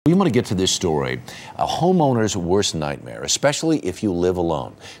We want to get to this story, a homeowner's worst nightmare, especially if you live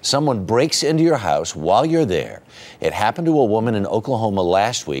alone. Someone breaks into your house while you're there. It happened to a woman in Oklahoma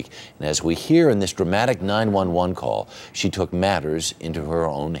last week, and as we hear in this dramatic 911 call, she took matters into her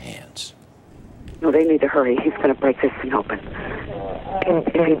own hands. No, they need to hurry. He's going to break this thing open. And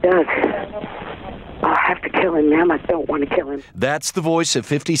if he does, I'll have to kill him, ma'am. I don't want to kill him. That's the voice of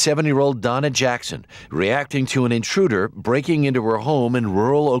 57-year-old Donna Jackson, reacting to an intruder breaking into her home in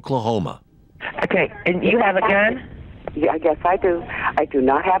rural Oklahoma. Okay, and you have a gun? Yeah, I guess I do. I do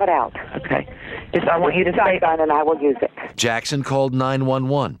not have it out. Okay. Just I want you to say gun and I will use it. Jackson called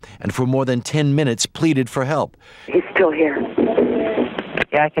 911 and for more than 10 minutes pleaded for help. He's still here.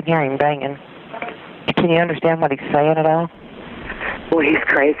 Yeah, I can hear him banging. Can you understand what he's saying at all? Well, he's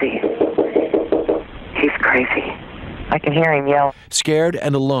crazy. He's crazy. I can hear him yell. Scared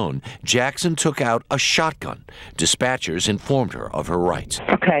and alone, Jackson took out a shotgun. Dispatchers informed her of her rights.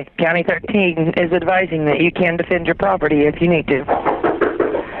 Okay, County 13 is advising that you can defend your property if you need to.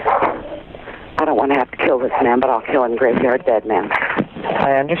 I don't want to have to kill this man, but I'll kill him graveyard dead, man.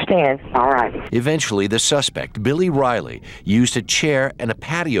 I understand. All right. Eventually, the suspect, Billy Riley, used a chair and a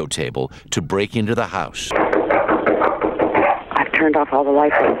patio table to break into the house. I've turned off all the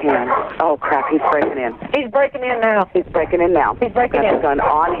lights I can. Oh, crap, he's breaking in. He's breaking in now. He's breaking in now. He's breaking Got in. the gun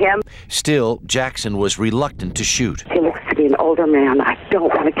on him. Still, Jackson was reluctant to shoot. He looks to be an older man. I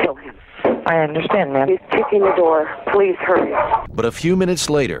don't want to kill him. I understand, ma'am. He's kicking the door. Please hurry. But a few minutes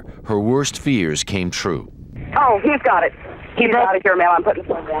later, her worst fears came true. Oh, he's got it. He's out of here, ma'am. I'm putting the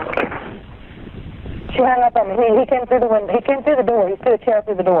phone down. She hung up on me. He came through the window. He came through the door. He threw a chair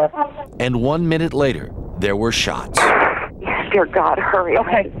through the door. And 1 minute later, there were shots. Yes, dear God, hurry.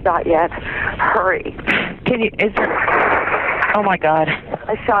 Okay. It's not yet. Hurry. Can you, is there, oh my God.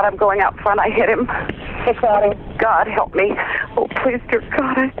 I shot him going out front. I hit him. I shot him. God, help me. Oh, please, dear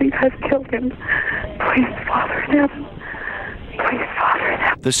God, I think I've killed him. Please, Father in heaven. Please, Father in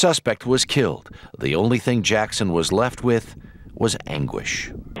heaven. The suspect was killed. The only thing Jackson was left with was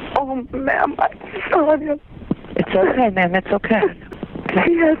anguish. Oh, ma'am, I saw him. It's okay, ma'am. It's okay.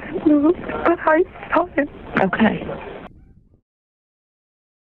 He hasn't moved, but I saw him. Okay.